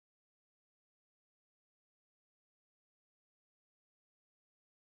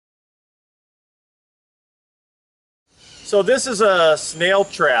So this is a snail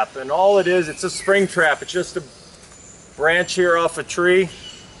trap, and all it is, it's a spring trap. It's just a branch here off a tree,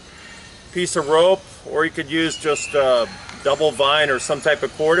 piece of rope, or you could use just a double vine or some type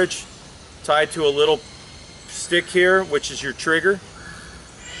of cordage tied to a little stick here, which is your trigger,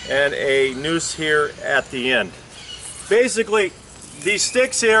 and a noose here at the end. Basically, these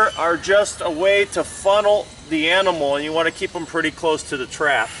sticks here are just a way to funnel the animal, and you want to keep them pretty close to the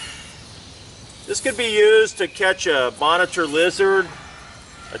trap. This could be used to catch a monitor lizard,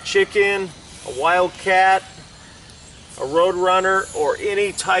 a chicken, a wild cat, a roadrunner, or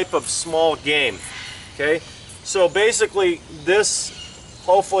any type of small game. Okay, so basically this,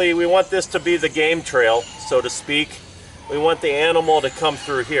 hopefully we want this to be the game trail, so to speak. We want the animal to come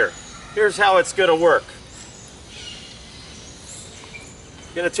through here. Here's how it's going to work.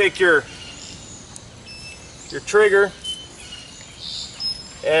 You're going to take your trigger,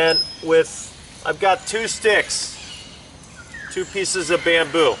 and I've got two sticks, two pieces of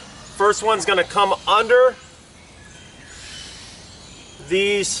bamboo. First one's going to come under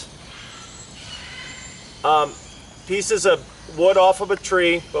these pieces of wood off of a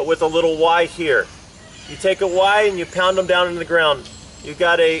tree, but with a little Y here. You take a Y and you pound them down into the ground. You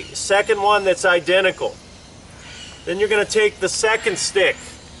got a second one that's identical. Then you're going to take the second stick.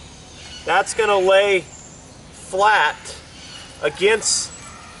 That's going to lay flat against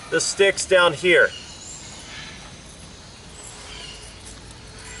the sticks down here.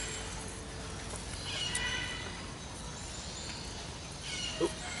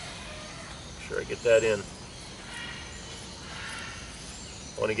 Oop. Make sure I get that in.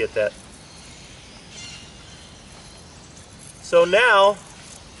 I want to get that. So now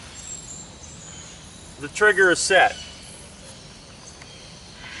the trigger is set.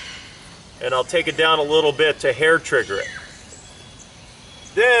 And I'll take it down a little bit to hair trigger it.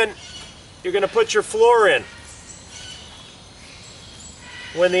 Then you're going to put your floor in.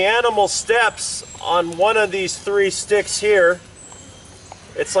 When the animal steps on one of these three sticks here,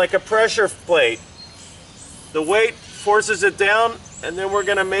 it's like a pressure plate. The weight forces it down, and then we're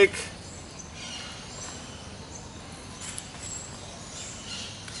going to make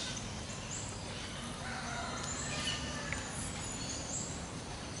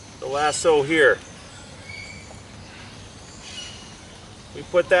the lasso here. We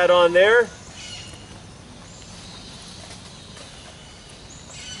put that on there.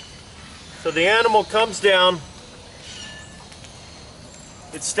 So the animal comes down,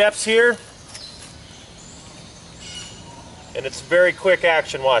 it steps here, and it's very quick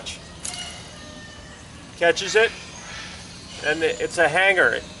action, watch. Catches it, and it's a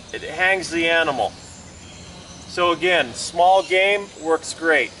hanger. It hangs the animal. So again, small game works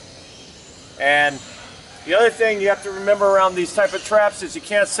great. And the other thing you have to remember around these type of traps is you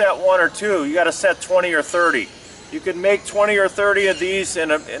can't set one or two. You got to set 20 or 30. You can make 20 or 30 of these in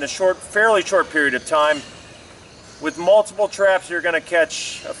a fairly short period of time. With multiple traps, you're going to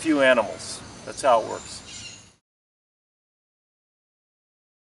catch a few animals. That's how it works.